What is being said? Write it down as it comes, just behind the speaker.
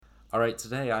All right,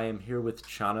 today I am here with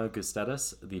Chana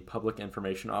Goussetis, the Public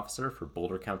Information Officer for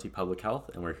Boulder County Public Health,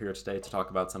 and we're here today to talk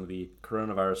about some of the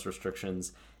coronavirus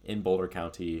restrictions in Boulder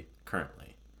County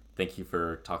currently. Thank you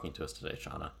for talking to us today,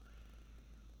 Chana.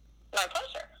 My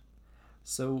pleasure.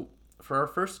 So, for our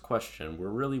first question, we're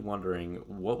really wondering,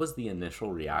 what was the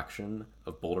initial reaction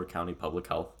of Boulder County Public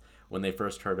Health when they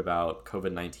first heard about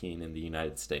COVID-19 in the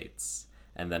United States,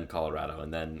 and then Colorado,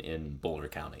 and then in Boulder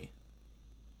County?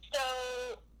 So,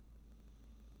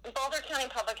 Boulder County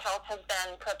Public Health has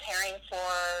been preparing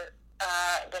for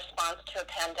response to a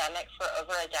pandemic for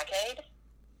over a decade.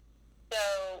 So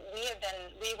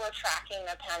we were tracking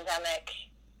the pandemic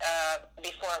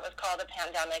before it was called a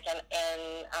pandemic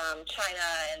in China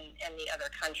and the other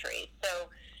countries. So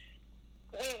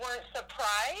we weren't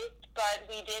surprised, but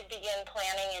we did begin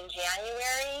planning in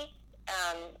January,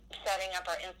 setting up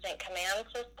our incident command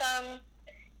system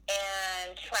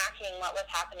and tracking what was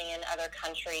happening in other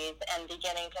countries and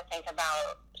beginning to think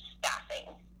about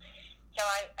staffing. So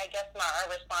I guess our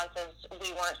response is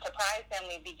we weren't surprised and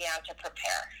we began to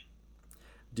prepare.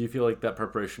 Do you feel like that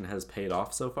preparation has paid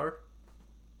off so far?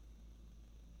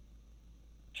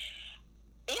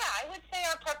 Yeah, I would say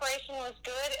our preparation was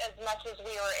good as much as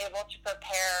we were able to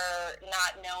prepare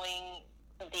not knowing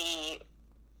the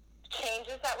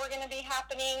changes that were going to be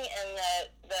happening and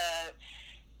the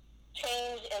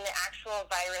change in the actual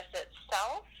virus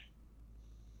itself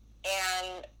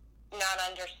and not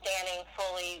understanding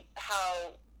fully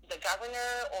how the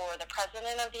governor or the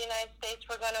president of the United States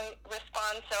were going to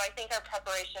respond. So I think our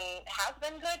preparation has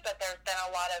been good, but there's been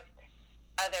a lot of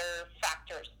other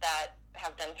factors that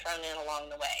have been thrown in along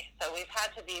the way. So we've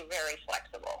had to be very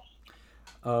flexible.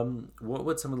 What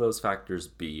would some of those factors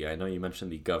be? I know you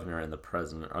mentioned the governor and the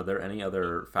president. Are there any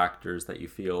other factors that you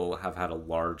feel have had a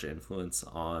large influence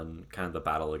on kind of the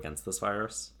battle against this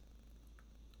virus?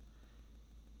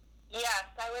 Yes,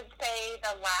 I would say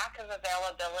the lack of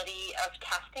availability of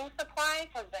testing supplies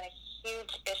has been a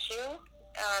huge issue.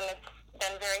 It's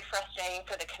been very frustrating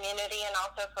for the community and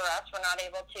also for us. We're not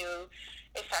able to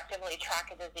effectively track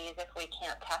a disease if we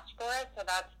can't test for it, so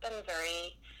that's been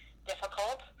very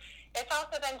difficult. It's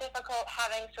also been difficult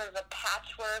having sort of a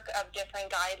patchwork of different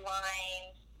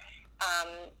guidelines.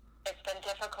 It's been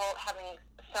difficult having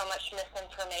so much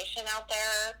misinformation out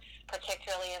there,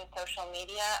 particularly in social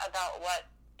media, about what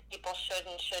people should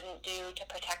and shouldn't do to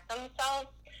protect themselves.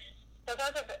 So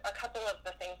those are a couple of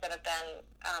the things that have been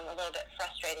a little bit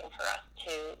frustrating for us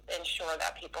to ensure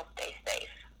that people stay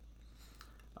safe.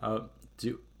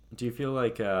 Do you feel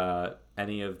like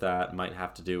any of that might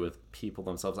have to do with people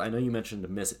themselves? I know you mentioned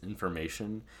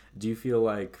misinformation. Do you feel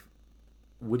like,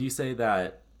 would you say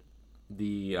that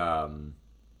the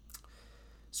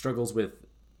struggles with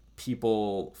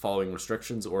people following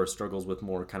restrictions or struggles with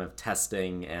more kind of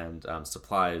testing and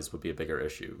supplies would be a bigger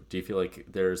issue? Do you feel like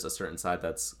there's a certain side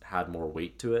that's had more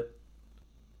weight to it?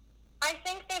 I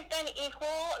think they've been equal.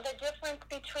 The difference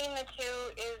between the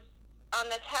two is on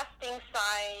the testing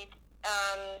side,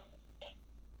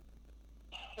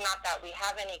 not that we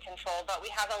have any control, but we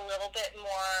have a little bit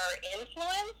more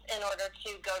influence in order to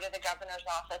go to the governor's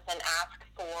office and ask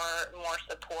for more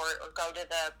support, or go to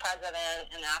the president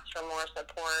and ask for more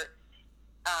support,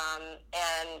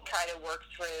 and try to work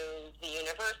through the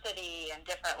university and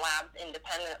different labs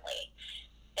independently.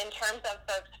 In terms of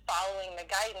folks following the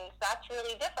guidance, that's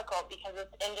really difficult because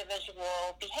it's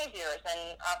individual behaviors,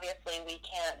 and obviously we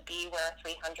can't be where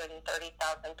 330,000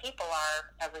 people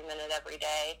are every minute, every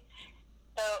day.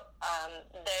 So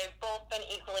they've both been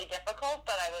equally difficult,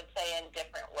 but I would say in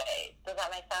different ways. Does that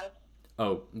make sense?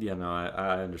 Oh, yeah, no,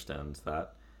 I understand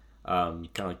that. Kind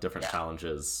of like different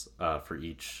challenges for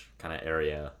each kind of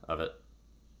area of it.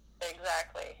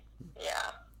 Exactly,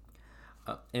 yeah.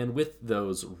 And with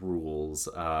those rules,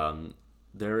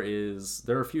 there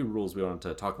are a few rules we wanted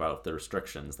to talk about with the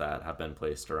restrictions that have been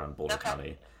placed around Boulder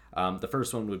County. The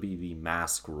first one would be the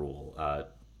mask rule.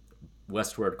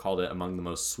 Westward called it among the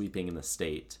most sweeping in the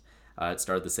state. It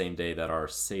started the same day that our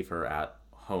Safer at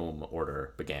Home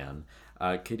order began.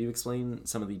 Could you explain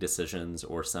some of the decisions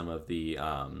or some of the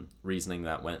reasoning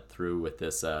that went through with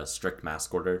this strict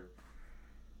mask order?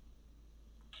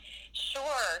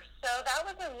 Sure. So that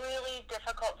was a really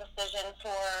difficult decision for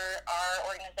our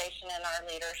organization and our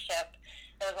leadership.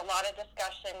 There was a lot of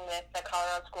discussion with the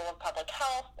Colorado School of Public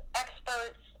Health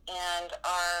experts and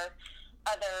our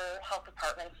other health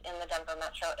departments in the Denver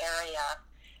metro area.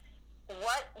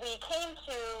 What we came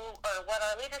to, or what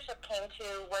our leadership came to,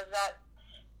 was that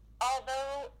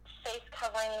although face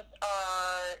coverings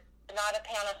are not a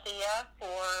panacea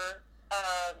for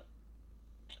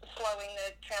slowing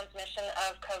the transmission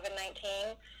of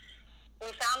COVID-19, we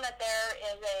found that there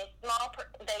is a small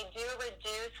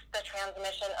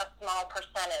transmission a small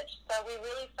percentage. So we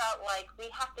really felt like we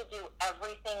have to do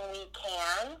everything we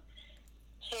can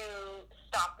to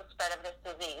stop the spread of this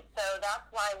disease. So that's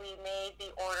why we made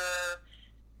the order.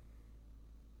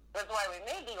 That's why we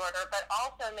made the order, but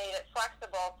also made it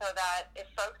flexible so that if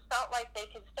folks felt like they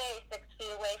could stay 6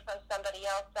 feet away from somebody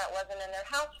else that wasn't in their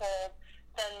household,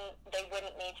 then they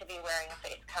wouldn't need to be wearing a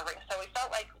face covering. So we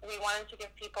felt like we wanted to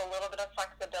give people a little bit of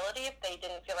flexibility if they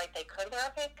didn't feel like they could wear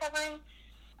a face covering,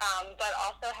 but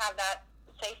also have that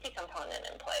safety component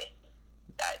in place.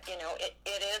 That,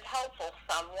 it is helpful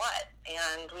somewhat,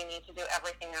 and we need to do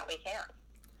everything that we can.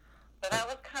 So that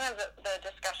was kind of the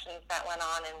discussions that went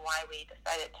on and why we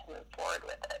decided to move forward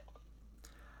with it.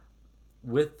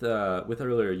 With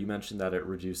earlier, you mentioned that it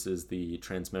reduces the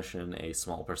transmission a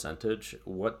small percentage.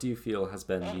 What do you feel has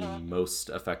been the most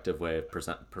effective way of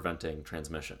preventing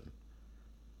transmission?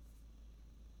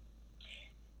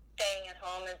 Staying at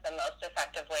home is the most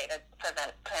effective way to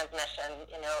prevent transmission.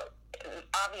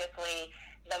 Obviously,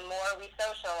 the more we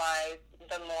socialize,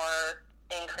 the more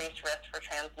increased risk for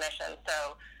transmission.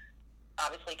 So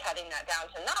obviously cutting that down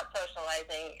to not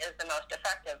socializing is the most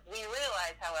effective. We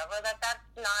realize, however, that that's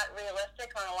not realistic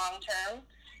on a long term.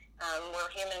 We're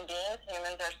human beings.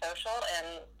 Humans are social,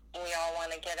 and we all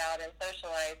want to get out and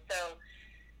socialize. So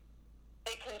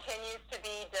it continues to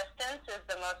be distance is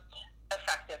the most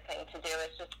effective thing to do.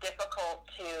 It's just difficult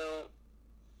to,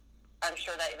 I'm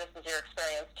sure that this is your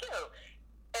experience too,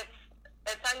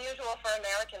 it's unusual for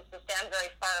Americans to stand very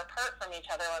far apart from each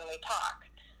other when we talk.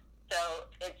 So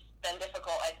it's been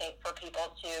difficult, I think, for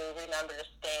people to remember to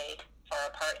stay far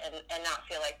apart and not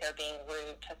feel like they're being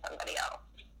rude to somebody else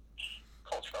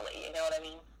culturally. You know what I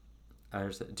mean? I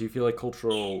understand. Do you feel like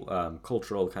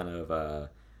cultural kind of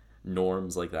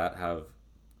norms like that have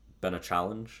been a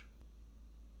challenge?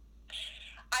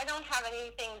 I don't have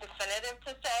anything definitive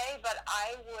to say, but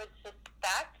I would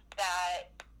suspect that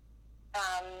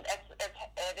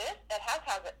it has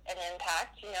had an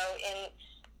impact.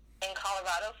 In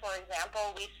Colorado, for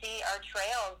example, we see our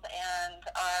trails and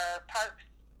our parks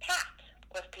packed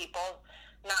with people,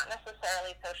 not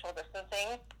necessarily social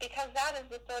distancing, because that is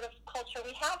the sort of culture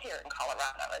we have here in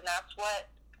Colorado, and that's what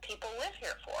people live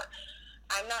here for.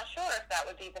 I'm not sure if that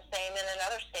would be the same in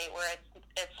another state where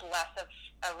it's less of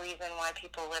a reason why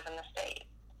people live in the state.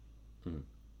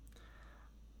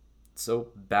 So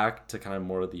back to kind of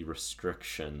more of the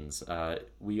restrictions.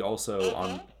 We also,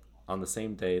 on the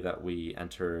same day that we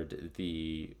entered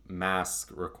the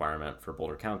mask requirement for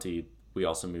Boulder County, we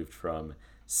also moved from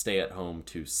stay at home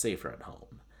to safer at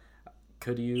home.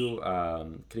 Could you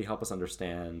help us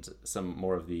understand some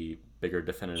more of the bigger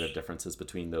definitive differences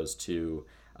between those two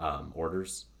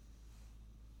orders?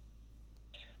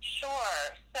 Sure.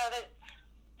 So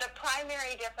the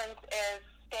primary difference is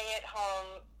stay at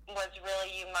home was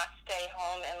really you must stay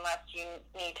home unless you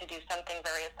need to do something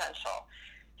very essential.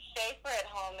 Safer at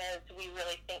home is we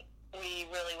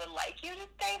really would like you to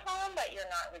stay home, but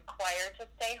you're not required to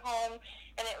stay home.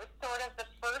 And it was sort of the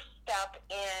first step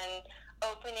in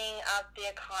opening up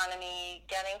the economy,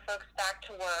 getting folks back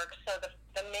to work. So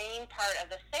the main part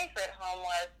of the safer at home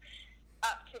was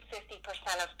up to 50%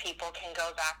 of people can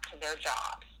go back to their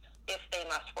jobs if they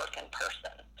must work in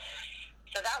person.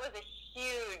 So that was a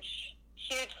huge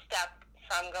step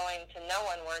from going to no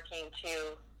one working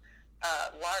to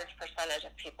a large percentage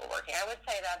of people working. I would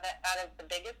say that is the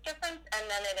biggest difference, and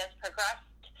then it has progressed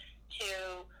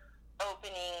to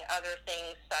opening other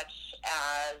things such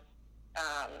as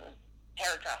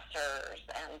hairdressers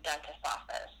and dentist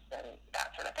office and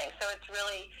that sort of thing. So it's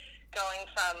really going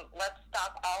from let's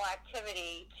stop all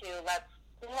activity to let's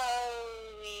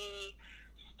slowly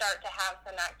start to have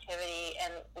some activity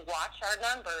and watch our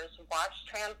numbers, watch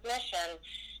transmission,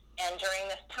 and during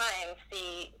this time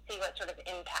see what sort of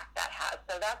impact that has.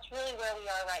 So that's really where we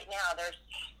are right now. There's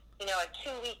a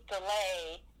 2-week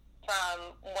delay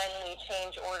from when we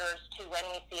change orders to when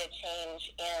we see a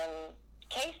change in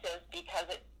cases, because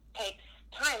it takes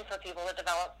time for people to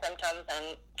develop symptoms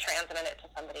and transmit it to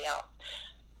somebody else.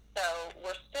 So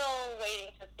we're still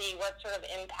waiting to see what sort of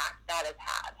impact that has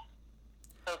had,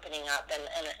 opening up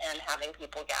and having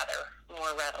people gather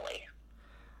more readily.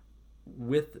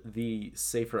 With the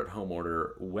safer at home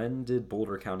order, when did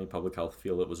Boulder County Public Health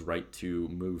feel it was right to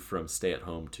move from stay at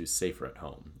home to safer at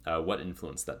home? What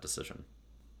influenced that decision?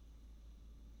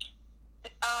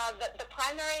 The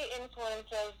primary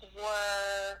influences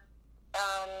were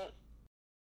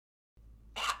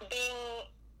being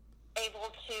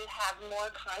able to have more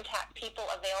contact people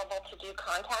available to do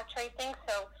contact tracing.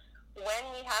 So when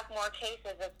we have more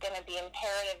cases, it's going to be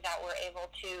imperative that we're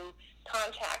able to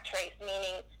contact trace,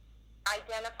 meaning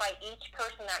identify each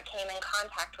person that came in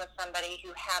contact with somebody who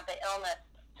had the illness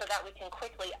so that we can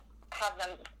quickly have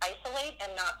them isolate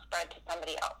and not spread to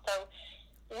somebody else. So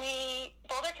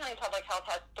Boulder County Public Health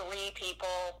has 3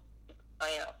 people.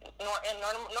 In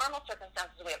normal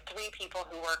circumstances, we have 3 people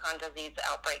who work on disease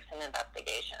outbreaks and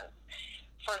investigations.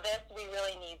 For this, we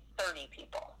really need 30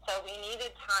 people. So we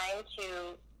needed time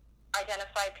to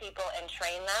identify people and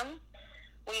train them.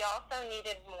 We also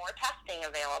needed more testing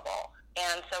available.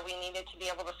 And so we needed to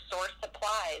be able to source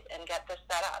supplies and get this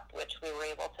set up, which we were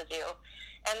able to do.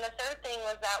 And the third thing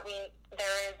was that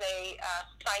there is a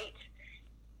site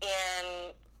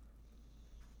in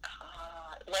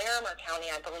Larimer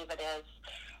County, I believe it is,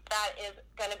 that is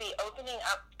going to be opening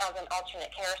up as an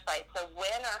alternate care site. So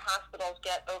when our hospitals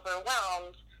get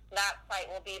overwhelmed, that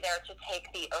site will be there to take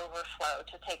the overflow,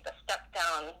 to take the step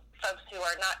down, folks who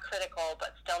are not critical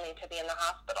but still need to be in the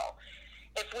hospital.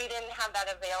 If we didn't have that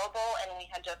available and we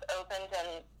had just opened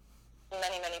and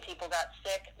many, many people got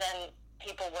sick, then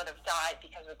people would have died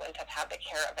because we wouldn't have had the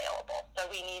care available. So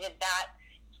we needed that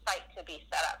site to be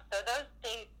set up. So those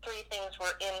 3 things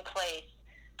were in place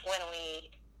when we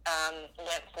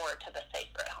went forward to the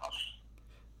safer at home.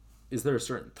 Is there a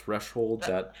certain threshold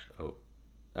that...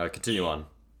 continue on.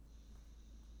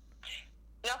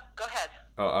 No, go ahead.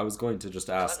 I was going to just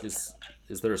ask, is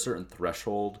there a certain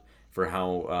threshold for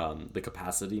how the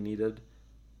capacity needed?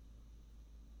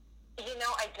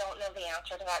 I don't know the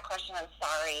answer to that question. I'm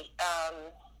sorry.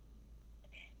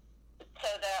 So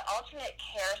the alternate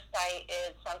care site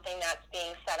is something that's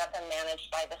being set up and managed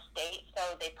by the state.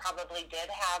 So they probably did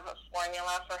have a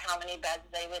formula for how many beds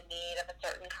they would need of a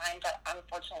certain kind, but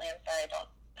unfortunately, I'm sorry, I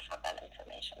don't have that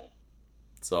information.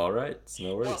 It's all right. It's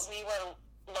no worries. What we were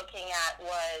looking at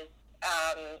was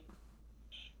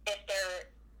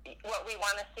what we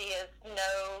want to see is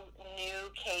no new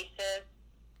cases,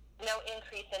 no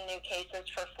increase in new cases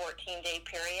for 14-day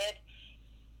period.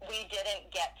 We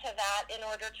didn't get to that in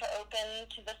order to open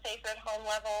to the safer at home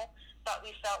level, but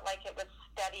we felt like it was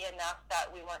steady enough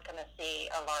that we weren't going to see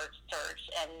a large surge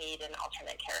and need an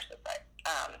alternate care site.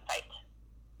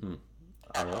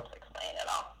 That helps explain it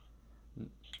all.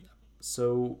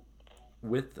 So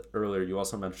earlier you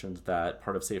also mentioned that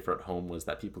part of safer at home was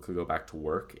that people could go back to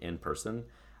work in person.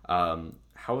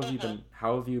 How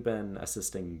have you been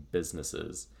assisting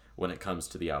businesses when it comes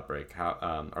to the outbreak? How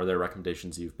are there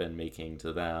recommendations you've been making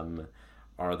to them?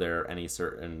 Are there any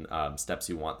certain steps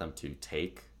you want them to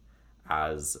take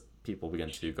as people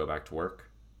begin to go back to work?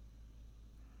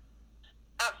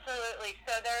 Absolutely.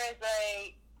 So there is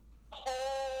a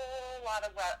whole lot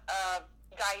of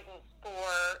guidance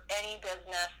for any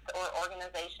business or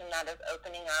organization that is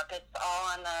opening up. It's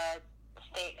all on the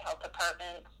state health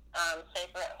department's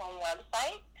Safer at Home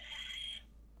website.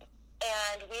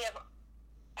 And we have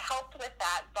helped with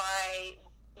that by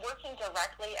working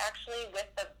directly actually with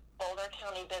the Boulder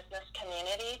County business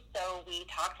community. So we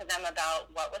talked to them about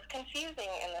what was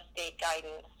confusing in the state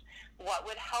guidance, what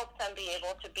would help them be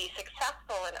able to be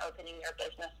successful in opening their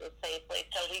businesses safely.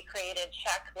 So we created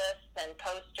checklists and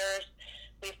posters.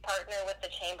 We've partnered with the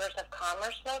Chambers of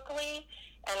Commerce locally,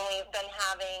 and we've been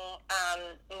having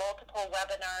multiple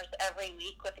webinars every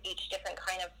week with each different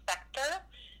kind of sector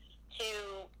to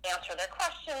answer their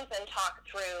questions and talk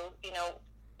through,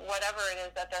 whatever it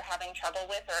is that they're having trouble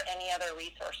with or any other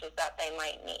resources that they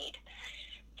might need.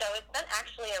 So it's been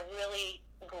actually a really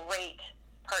great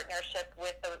partnership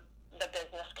with the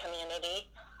business community.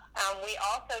 We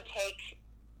also take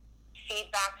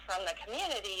feedback from the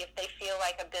community if they feel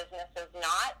like a business is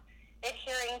not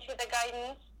adhering to the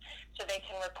guidance, so they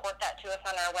can report that to us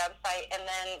on our website, and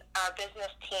then our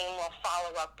business team will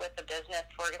follow up with the business,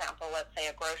 for example, let's say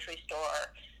a grocery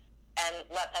store, and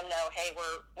let them know, hey,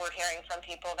 we're hearing from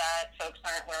people that folks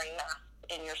aren't wearing masks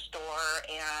in your store,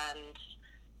 and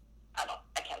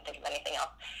I can't think of anything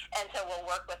else. And so we'll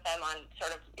work with them on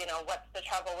sort of, what's the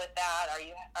trouble with that?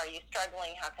 Are you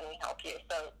struggling? How can we help you?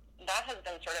 So that has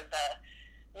been sort of the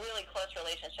really close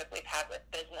relationship we've had with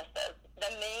businesses.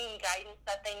 The main guidance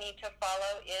that they need to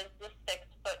follow is the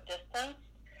 6-foot distance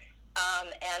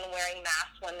and wearing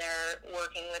masks when they're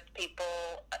working with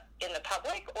people in the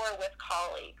public or with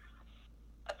colleagues.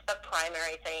 That's the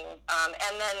primary thing.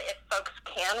 And then if folks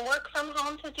can work from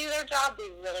home to do their job, we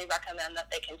really recommend that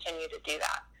they continue to do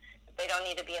that. If they don't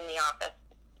need to be in the office,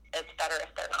 it's better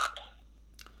if they're not.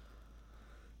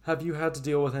 Have you had to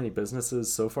deal with any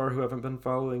businesses so far who haven't been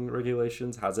following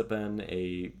regulations? Has it been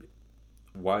a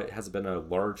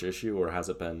large issue, or has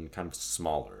it been kind of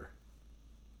smaller?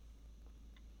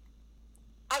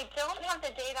 I don't have the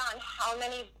data on how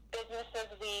many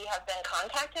businesses we have been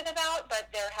contacted about, but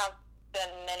there have been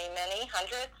many, many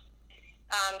hundreds.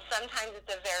 Sometimes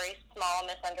it's a very small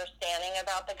misunderstanding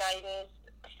about the guidance.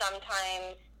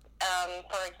 Sometimes,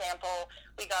 for example,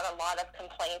 we got a lot of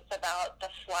complaints about the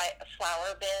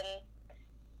flower bin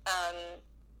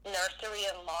nursery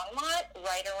in Longmont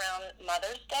right around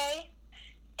Mother's Day.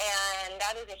 And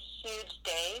that is a huge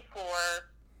day for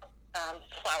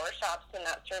flower shops and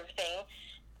that sort of thing.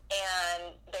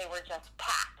 And they were just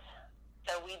packed.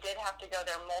 So we did have to go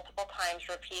there multiple times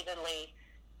repeatedly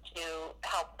to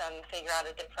help them figure out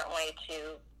a different way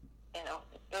to,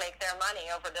 make their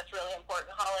money over this really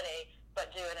important holiday,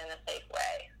 but do it in a safe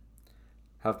way.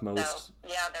 There's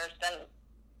been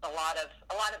a lot of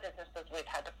businesses we've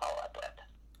had to follow up with.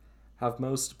 Have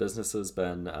most businesses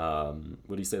been,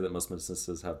 would you say that most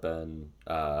businesses have been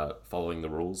following the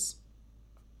rules?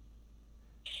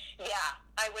 Yeah,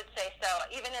 I would say so.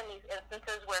 Even in these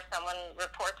instances where someone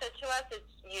reports it to us,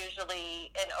 it's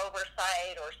usually an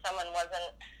oversight or someone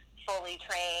wasn't fully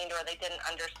trained or they didn't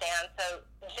understand. So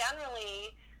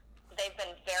generally, they've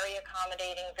been very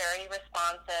accommodating, very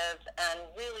responsive, and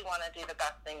really want to do the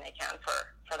best thing they can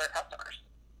for their customers.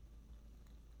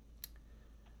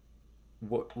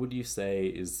 What would you say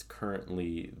is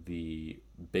currently the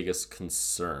biggest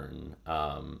concern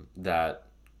that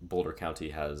Boulder County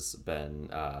has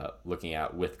been looking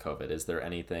at with COVID? Is there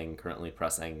anything currently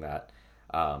pressing that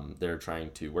they're trying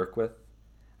to work with?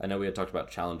 I know we had talked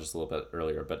about challenges a little bit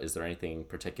earlier, but is there anything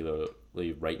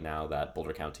particularly right now that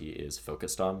Boulder County is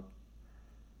focused on?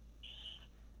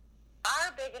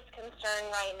 Our biggest concern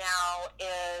right now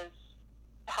is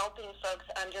helping folks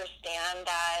understand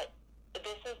that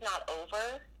this is not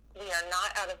over. We are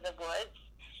not out of the woods.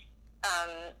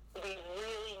 We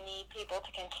really need people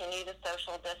to continue to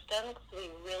social distance.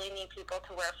 We really need people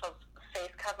to wear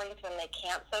face coverings when they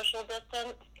can't social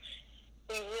distance.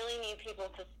 We really need people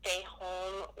to stay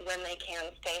home when they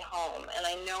can stay home. And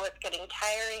I know it's getting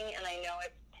tiring, and I know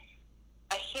it's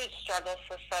a huge struggle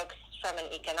for folks from an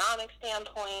economic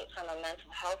standpoint, from a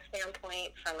mental health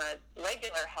standpoint, from a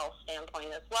regular health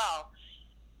standpoint as well.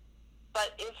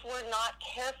 But if we're not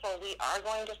careful, we are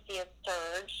going to see a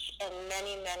surge, and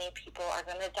many, many people are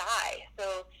going to die.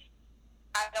 So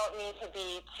I don't mean to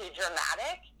be too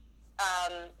dramatic,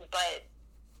 but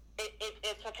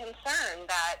it's a concern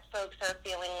that folks are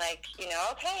feeling like,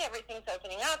 okay, everything's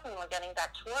opening up and we're getting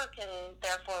back to work, and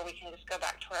therefore we can just go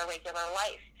back to our regular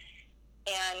life.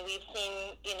 And we've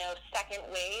seen, second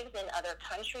waves in other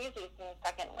countries. We've seen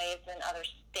second waves in other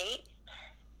states.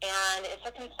 And it's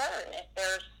a concern if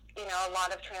there's, a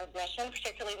lot of transmission.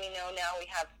 Particularly, we know now we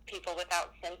have people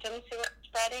without symptoms who are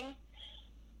spreading.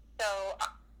 So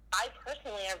I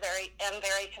personally am very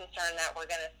concerned that we're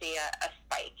going to see a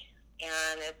spike.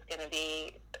 And it's going to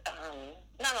be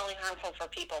not only harmful for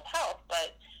people's health,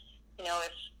 but,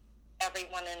 if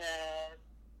everyone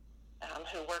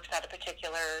who works at a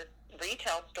particular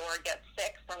retail store gets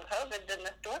sick from COVID, then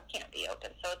the store can't be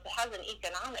open. So it has an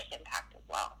economic impact as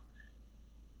well.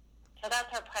 So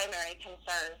that's our primary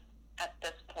concern at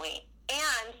this point.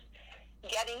 And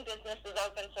getting businesses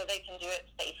open so they can do it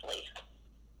safely.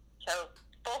 So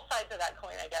both sides of that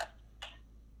coin, I guess.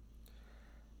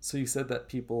 So you said that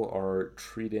people are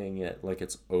treating it like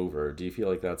it's over. Do you feel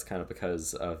like that's kind of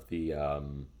because of the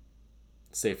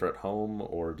safer at home,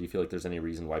 or do you feel like there's any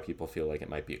reason why people feel like it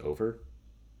might be over?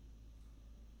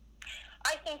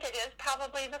 I think it is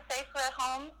probably the safer at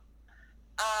home.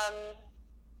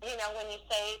 When you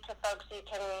say to folks you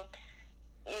can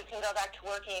go back to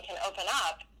work and you can open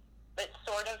up, it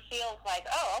sort of feels like,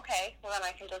 oh, okay, well then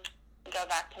I can just go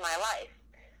back to my life.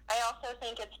 I also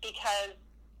think it's because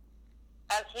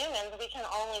as humans, we can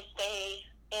only stay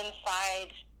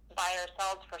inside by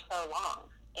ourselves for so long.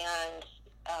 And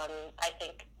I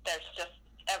think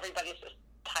everybody's just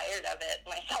tired of it,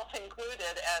 myself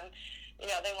included, and,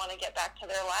 they want to get back to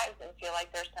their lives and feel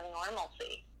like there's some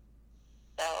normalcy.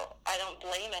 So I don't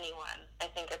blame anyone. I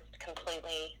think it's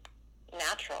completely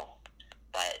natural,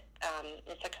 but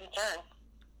it's a concern.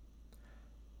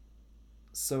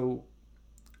 So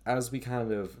as we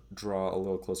kind of draw a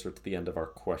little closer to the end of our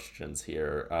questions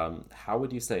here, how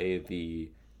would you say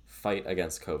the fight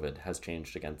against COVID has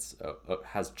changed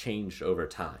over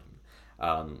time?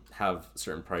 Have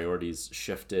certain priorities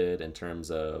shifted in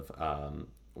terms of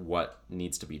what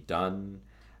needs to be done?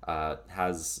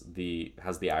 Has the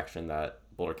action that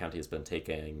Boulder County has been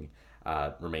taking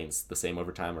remains the same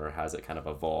over time, or has it kind of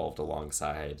evolved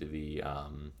alongside the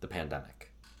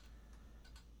pandemic?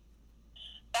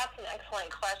 That's an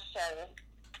excellent question.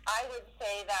 I would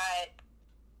say that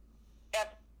if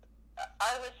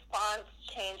our response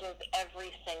changes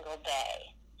every single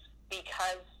day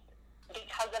because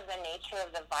of the nature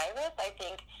of the virus. I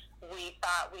think we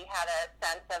thought we had a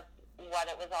sense of what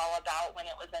it was all about when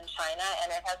it was in China,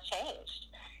 and it has changed.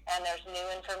 And there's new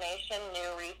information,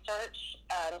 new research,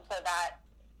 so that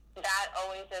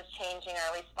always is changing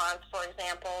our response. For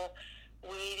example,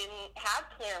 we didn't have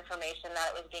clear information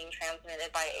that it was being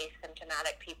transmitted by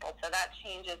asymptomatic people, so that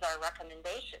changes our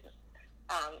recommendations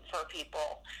for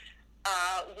people.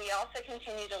 We also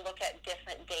continue to look at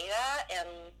different data and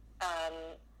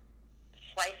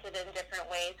slice it in different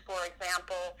ways. For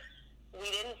example, we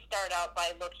didn't start out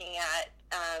by looking at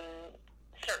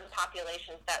certain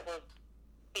populations that were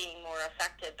being more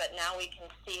affected, but now we can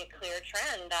see a clear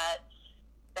trend that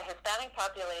the Hispanic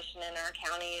population in our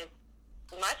county is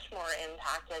much more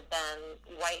impacted than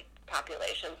white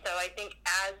population. So I think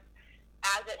as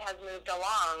it has moved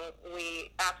along,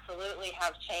 we absolutely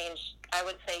have changed, I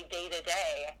would say, day to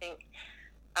day. I think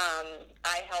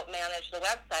I help manage the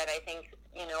website. I think,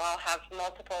 I'll have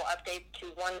multiple updates to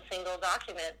one single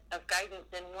document of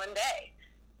guidance in one day.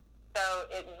 So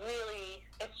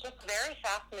it's just very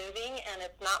fast moving, and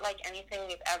it's not like anything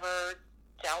we've ever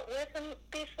dealt with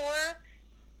before.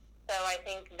 So I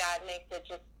think that makes it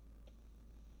just,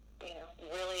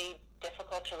 really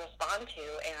difficult to respond to,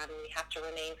 and we have to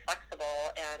remain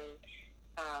flexible. And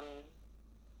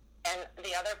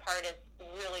the other part is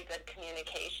really good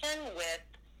communication with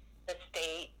the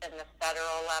state and the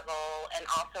federal level, and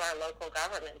also our local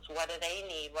governments. What do they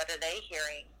need? What are they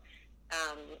hearing?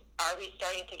 Are we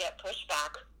starting to get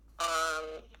pushback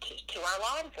to our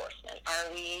law enforcement? Are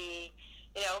we,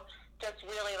 just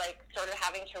really sort of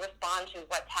having to respond to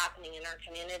what's happening in our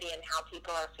community and how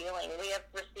people are feeling? We have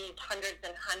received hundreds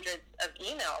and hundreds of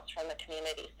emails from the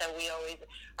community, so we always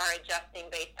are adjusting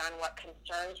based on what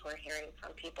concerns we're hearing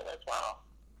from people as well.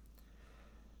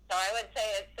 So I would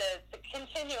say it's a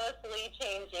continuously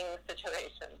changing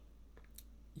situation.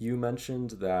 You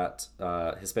mentioned that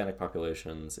Hispanic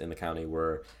populations in the county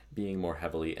were being more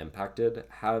heavily impacted.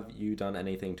 Have you done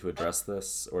anything to address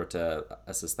this or to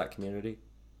assist that community?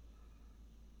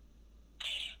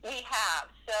 We have.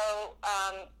 So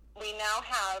we now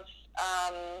have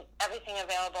everything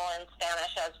available in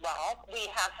Spanish as well. We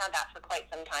have had that for quite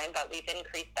some time, but we've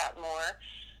increased that more.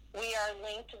 We are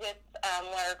linked with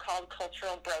what are called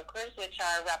cultural brokers, which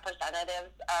are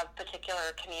representatives of particular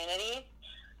communities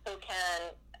who can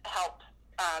help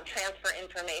transfer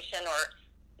information or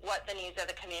what the needs of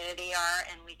the community are,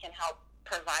 and we can help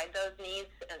provide those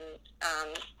needs.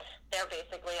 And they're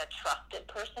basically a trusted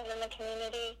person in the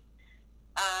community.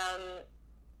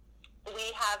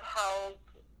 We have held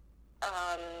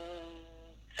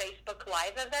Facebook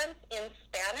Live events in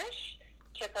Spanish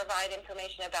to provide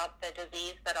information about the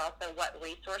disease, but also what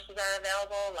resources are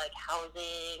available, like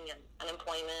housing and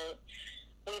unemployment.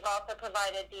 We've also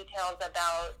provided details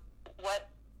about what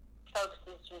folks'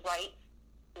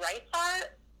 rights are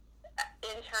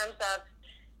in terms of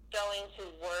going to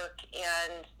work,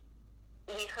 and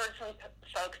we heard from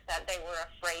folks that they were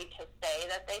afraid to say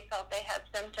that they felt they had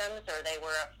symptoms, or they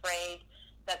were afraid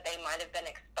that they might have been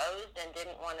exposed and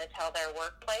didn't want to tell their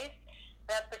workplace.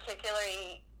 That's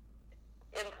particularly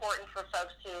important for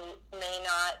folks who may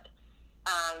not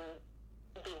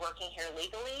be working here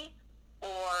legally,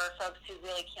 or folks who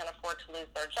really can't afford to lose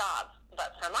their jobs.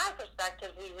 But from our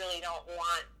perspective, we really don't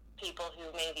want people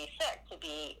who may be sick to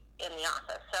be in the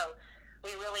office. So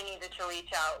we really needed to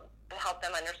reach out to help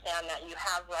them understand that you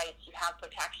have rights, you have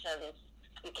protections,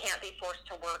 you can't be forced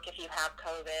to work if you have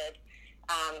COVID.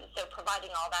 So providing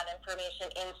all that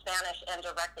information in Spanish and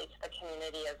directly to the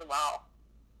community as well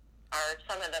are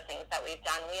some of the things that we've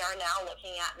done. We are now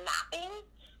looking at mapping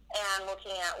and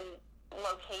looking at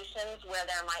locations where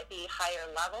there might be higher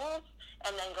levels,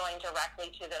 and then going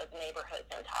directly to those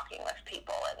neighborhoods and talking with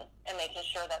people and making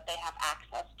sure that they have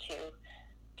access to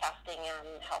testing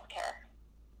and healthcare.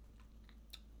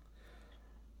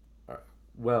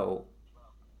 Well,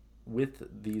 with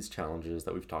these challenges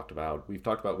that we've talked about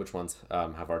which ones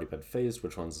have already been faced,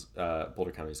 which ones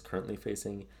Boulder County is currently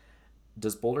facing.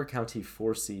 Does Boulder County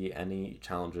foresee any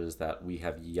challenges that we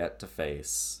have yet to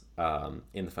face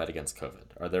in the fight against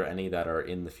COVID? Are there any that are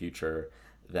in the future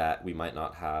that we might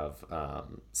not have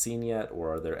seen yet,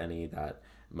 or are there any that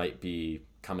might be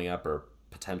coming up or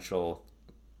potential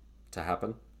to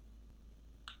happen?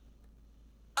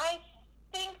 I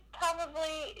think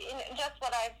probably just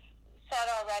what I've said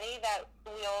already, that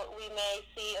we may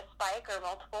see a spike or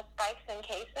multiple spikes in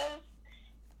cases,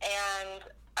 and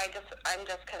I'm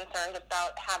just concerned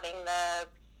about having the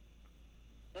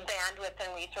bandwidth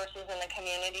and resources in the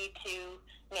community to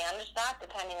manage that,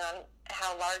 depending on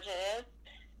how large it is.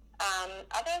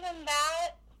 Other than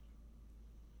that,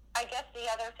 I guess the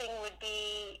other thing would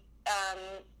be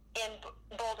in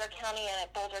Boulder County and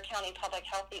at Boulder County Public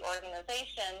Health, the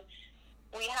organization,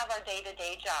 we have our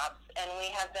day-to-day jobs, and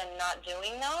we have been not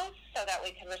doing those so that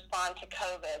we can respond to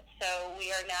COVID. So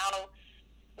we are now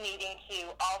needing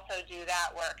to also do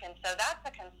that work. And so that's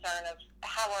a concern of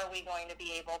how are we going to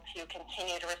be able to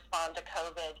continue to respond to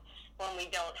COVID when we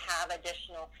don't have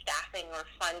additional staffing or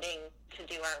funding to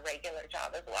do our regular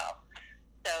job as well.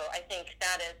 So I think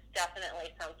that is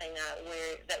definitely something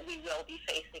that we will be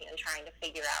facing and trying to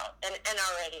figure out, and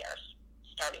already are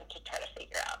starting to try to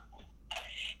figure out.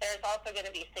 There's also going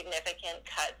to be significant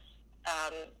cuts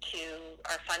to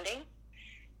our funding,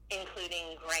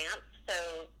 including grants.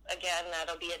 So again,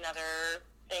 that'll be another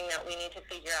thing that we need to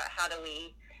figure out. How do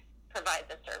we provide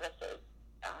the services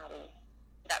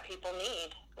that people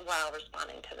need while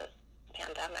responding to this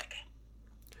pandemic?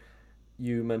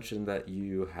 You mentioned that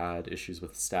you had issues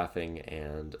with staffing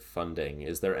and funding.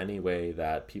 Is there any way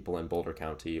that people in Boulder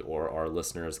County or our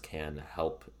listeners can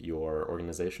help your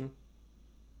organization?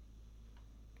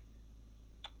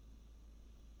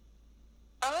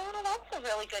 Oh, that's a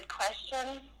really good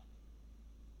question.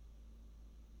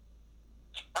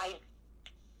 I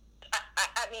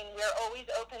mean, we're always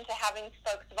open to having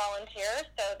folks volunteer,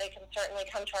 so they can certainly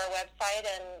come to our website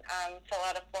and fill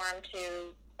out a form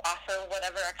to offer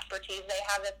whatever expertise they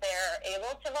have if they're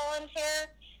able to volunteer.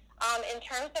 In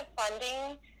terms of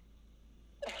funding,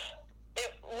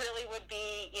 it really would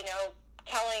be,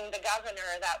 telling the governor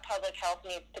that public health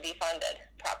needs to be funded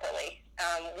properly.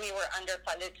 We were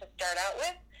underfunded to start out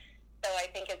with, so I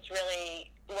think it's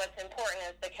really what's important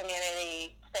is the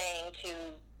community saying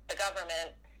to the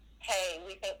government, hey,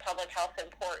 we think public health is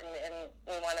important and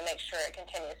we want to make sure it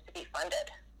continues to be funded.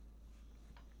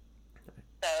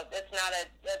 So it's not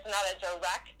a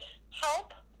direct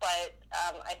help, but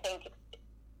I think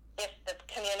if the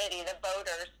community, the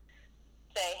voters,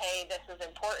 say, hey, this is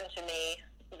important to me,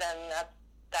 then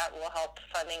that will help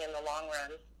funding in the long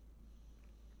run.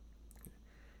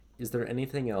 Is there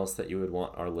anything else that you would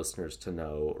want our listeners to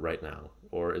know right now?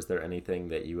 Or is there anything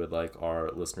that you would like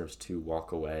our listeners to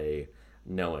walk away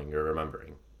knowing or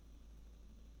remembering?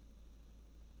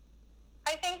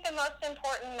 I think the most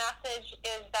important message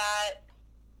is that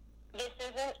this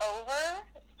isn't over,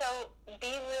 so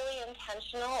be really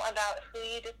intentional about who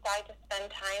you decide to spend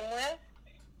time with.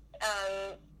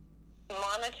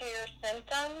 Monitor your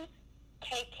symptoms.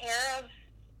 Take care of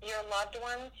your loved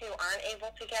ones who aren't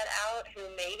able to get out, who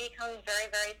may become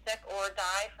very, very sick or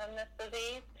die from this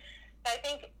disease. I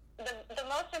think the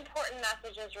most important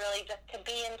message is really just to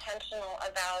be intentional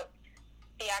about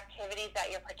the activities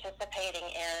that you're participating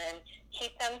in and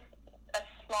keep them a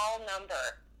small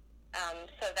number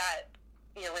so that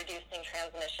you're reducing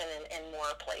transmission in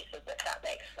more places, if that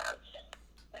makes sense.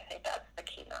 I think that's the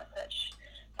key message.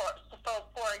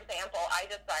 For example, I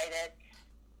decided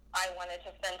I wanted to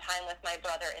spend time with my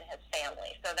brother and his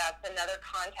family. So that's another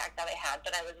contact that I had,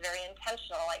 but I was very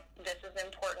intentional. Like, this is an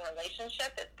important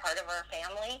relationship. It's part of our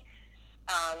family.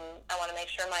 I want to make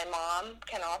sure my mom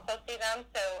can also see them.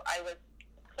 So I was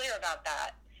clear about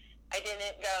that. I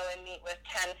didn't go and meet with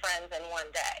 10 friends in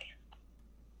one day.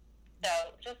 So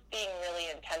just being really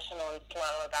intentional and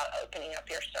slow about opening up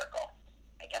your circle,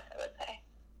 I guess I would say.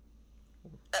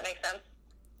 Does that make sense?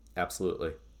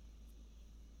 Absolutely.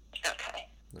 Okay.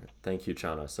 Thank you,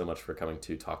 Chana, so much for coming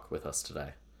to talk with us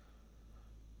today.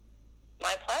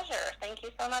 My pleasure. Thank you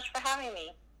so much for having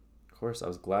me. Of course, I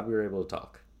was glad we were able to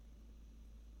talk.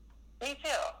 Me too.